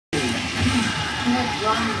too much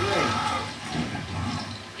brown and gray.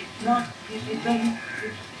 It's not, it doesn't,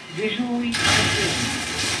 it's visually unappealing.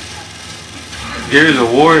 Gears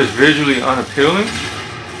of War is visually unappealing?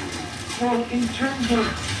 Well, in terms of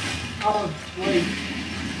like,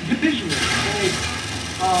 the visual,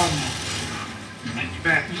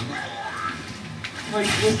 like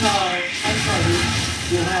with Uncharted,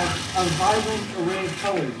 you'll have a vibrant array of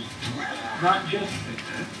colors, not just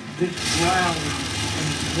this brown and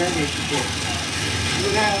reddish shit. You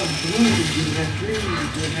would have blues, you would have greens,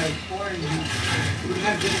 you would have orange, you would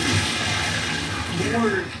have just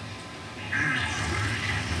more,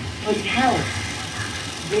 like hell.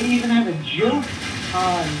 They even have a joke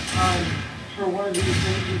on for one of these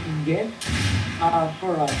things you can get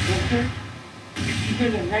for a filter. You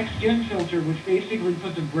get a next gen filter, which basically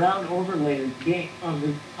puts a brown overlay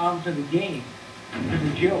onto the game as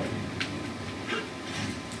a joke.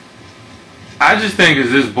 I just think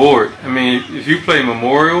it's this board. I mean, if you play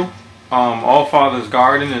Memorial, All Father's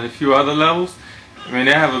Garden, and a few other levels, I mean,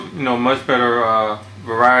 they have a much better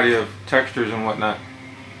variety of textures and whatnot.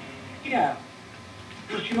 Yeah,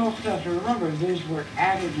 but you also have to remember those were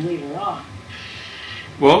added later on.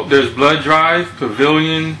 Well, there's Blood Drive,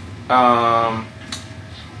 Pavilion.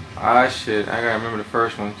 Shit, I gotta remember the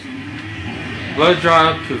first ones. Blood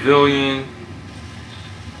Drive, Pavilion.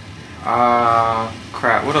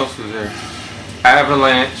 Crap. What else was there?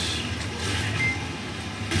 Avalanche.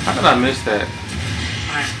 How did I miss that?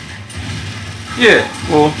 Yeah,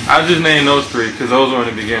 well, I just named those three because those were in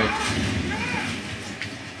the beginning.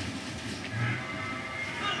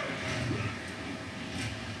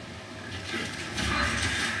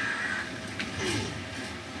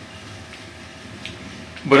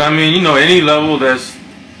 But I mean, any level that's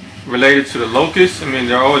related to the Locust, I mean,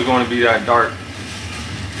 they're always going to be that dark.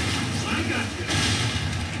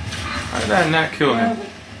 How did I not kill him?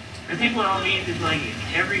 I think what all means is like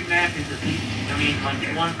every map is at least,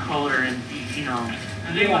 like one color, and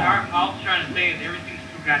I think what Alt's trying to say is everything's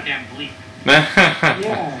too goddamn bleak.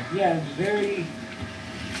 yeah,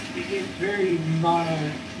 it's very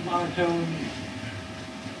monotone.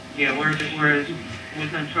 Yeah, whereas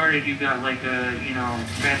with Uncharted you got like a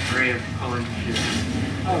vast array of colors and shit.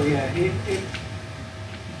 Oh yeah, it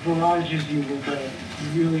barrages you with a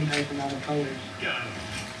really nice amount of colors.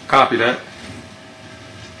 Copy that.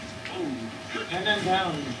 And then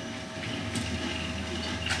down.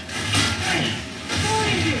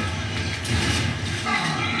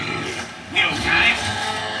 Yo, guys.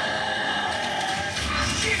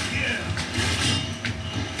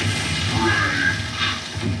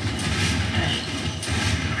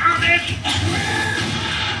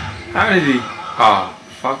 How did he? Oh,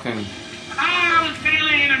 fucking. I was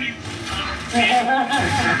failing on you.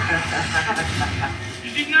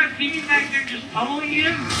 Did you not see me back there just pummeling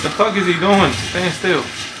him? The fuck is he doing? Stand still.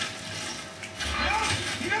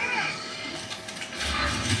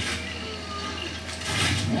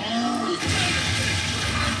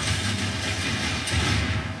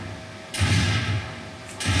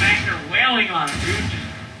 Back there wailing on him, dude.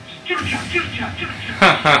 Just chop.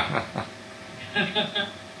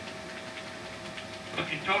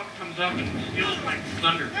 Fucking Toad comes up and steals my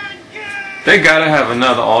thunder. They gotta have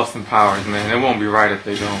another Austin Powers, man. It won't be right if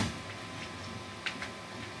they don't.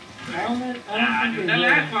 I don't Dude, think that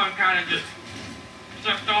last one kind of just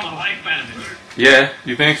sucked all the life out of it. Yeah,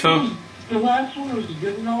 you think so? The last one was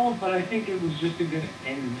good and all, but I think it was just a good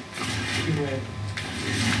end to it.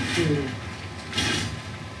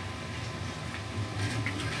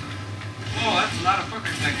 Oh, that's a lot of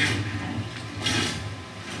fuckers that game.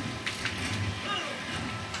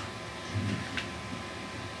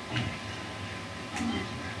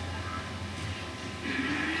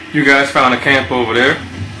 You guys found a camp over there?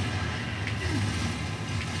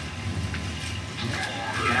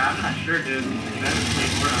 Yeah, I'm not sure, dude. That's the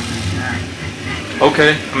place where I'm at.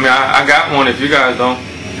 Okay, I mean, I got one if you guys don't.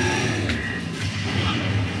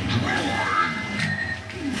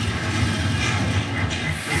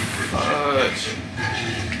 Fudge.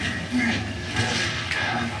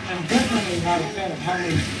 I'm definitely not a fan of how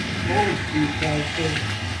many bullets these guys take.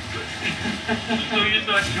 So you just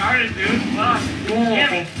Uncharted, dude. Fuck.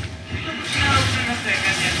 Yeah.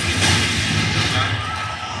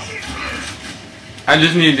 I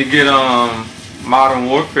just need to get Modern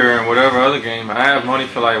Warfare and whatever other game. I have money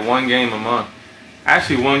for like one game a month.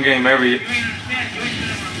 Actually, one game every. You ain't understand. You ain't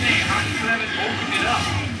understand what I'm saying. How you haven't opened it up?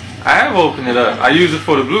 I have opened it up. I use it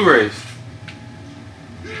for the Blu-rays.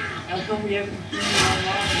 How come we haven't seen it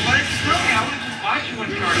online? Why didn't you tell me? I would just watch you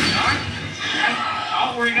Uncharted, dog. That's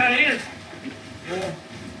all where you got is. Yeah.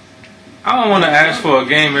 I don't want to ask for a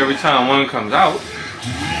game every time one comes out.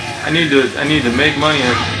 I need to make money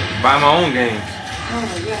and buy my own games. Oh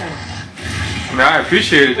my god. I mean, I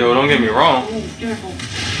appreciate it though. Don't get me wrong. Oh, careful.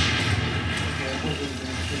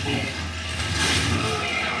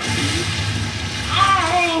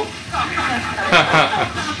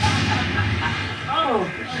 Oh!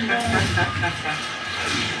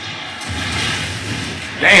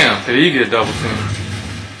 Damn, did he get double teamed?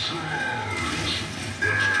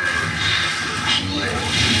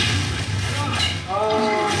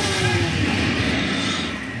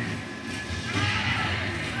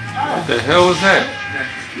 What the hell was that?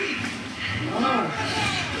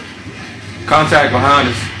 Contact behind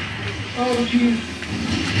us. Oh, jeez.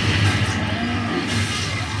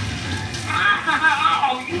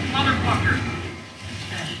 Oh, you motherfucker!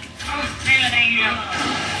 Oh, damn you!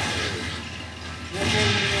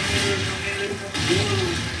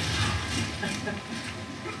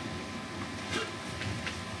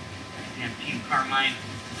 Damn Team Carmine.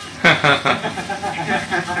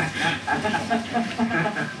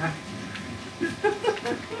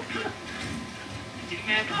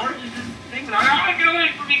 Man, Horde is this thing, but I'm get away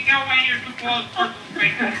from me, get away, you're too close, Horde is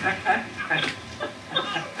fake.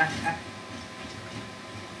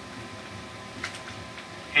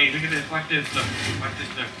 Hey, look at this, watch this, look, watch this,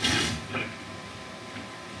 look.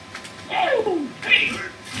 Oh, hey,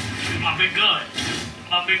 this is my big gun.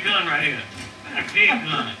 My big gun right here. That's a big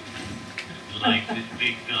gun. Like this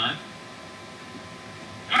big gun.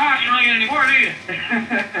 Ah, you don't get any more, do you?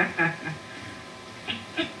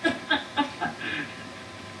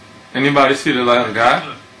 Anybody see the last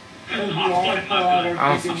guy? I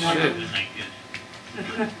don't see shit. Like this.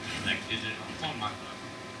 Like this is on my gun.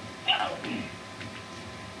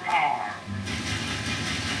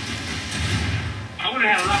 I would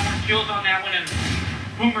have had a lot more kills on that one and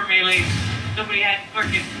boomer melee. Somebody had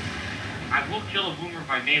fucking. I will kill a boomer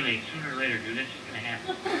by melee sooner or later, dude. That's just gonna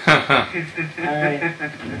happen. Alright.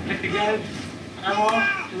 Hey guys, I'm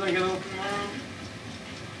off because I gotta open tomorrow.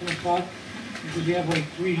 10 o'clock. Because we have like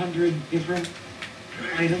 300 different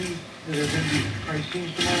items that are going to be price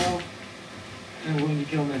changed tomorrow. And we're going to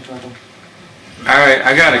kill them this level. Alright,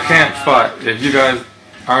 I got a camp spot if you guys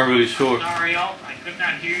aren't really sure. Sorry, Alt. I could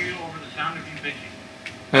not hear you over the sound of you bitching.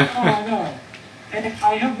 Oh, I know. And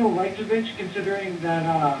I have no right to bitch considering that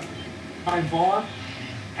my boss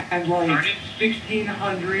had like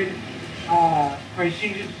 1,600 price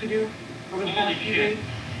changes to do over the past few days.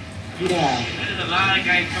 Yeah. There's a lot of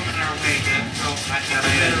guys coming our way, man. So I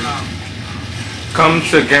better Come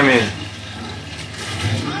to game in.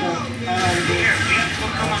 here, we have to go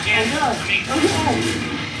come again.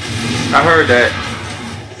 I heard that.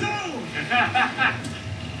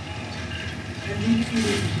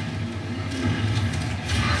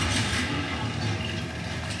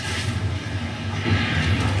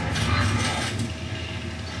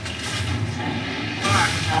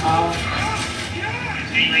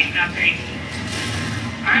 Melee nothing.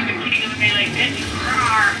 I'm the king of the melee bitch.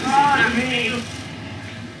 Not me.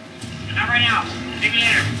 Not right now. Take me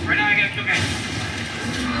later. Right now I gotta kill guys.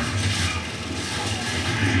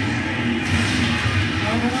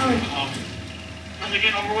 I'm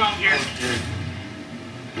getting overwhelmed here.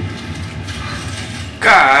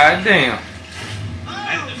 God damn.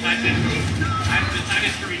 I've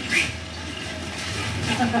decided to retreat.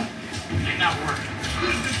 It's not working.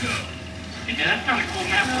 Yeah, that's kind of cool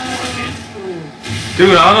map.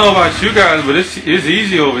 Dude, I don't know about you guys, but it's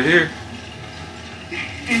easy over here.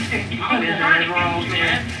 I was trying to get you,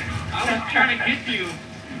 man. I was trying to get you.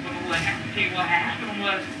 But what happened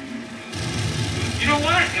was, you know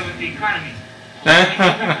what? It was the economy. The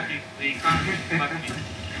economy fucked me.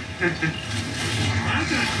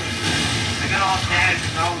 I got all sad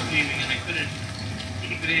because I was leaving and I couldn't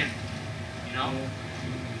keep it in. You know?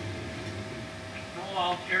 No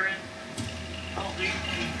Altairen. Don't leave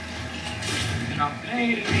me. And I'm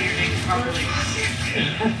paying to say your name properly.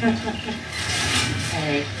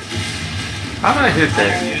 Alright. How did I hit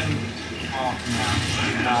that? Oh, no.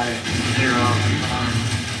 Got it. Zero.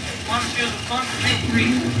 Want to feel the fun? Feel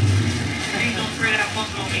free. Please don't spray that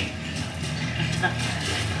funk on me.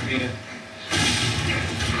 Yeah.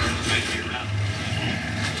 Right here, now.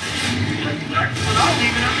 Without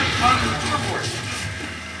leaving, I'm just on the scoreboard.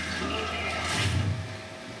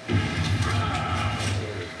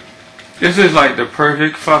 This is like the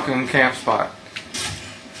perfect fucking camp spot.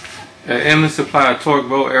 An endless supply of torque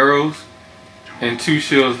bow arrows and 2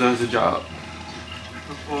 shields does the job.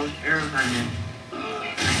 Arrows on you.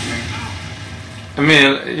 I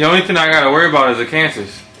mean, the only thing I gotta worry about is a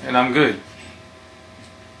Kantus, and I'm good.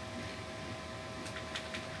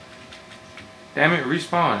 Damn it,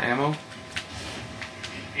 respawn, ammo.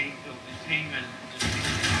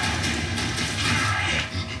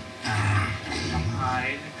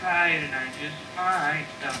 white and I just find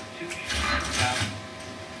stuff to shout about.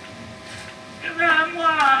 'Cause I'm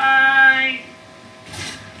white.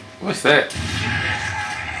 What's that?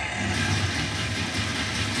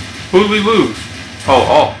 Who'd we lose?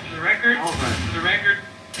 Oh, For the record,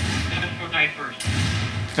 Dinosaur died first.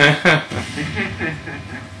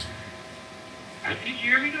 Did you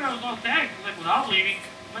hear me? I was all sad. I was like, without leaving,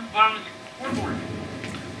 I went to the bottom of the scoreboard.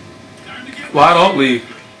 Why'd Alt leave?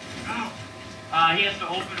 He has to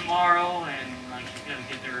open tomorrow, and like he's gotta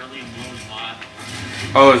get there early and blow his lot.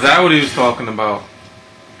 Oh, is that what he was talking about?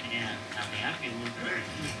 Yeah, I mean, I'd be a little worried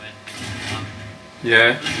too, but Yeah.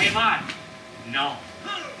 like, hey, Mod, no.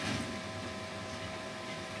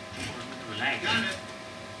 Relax.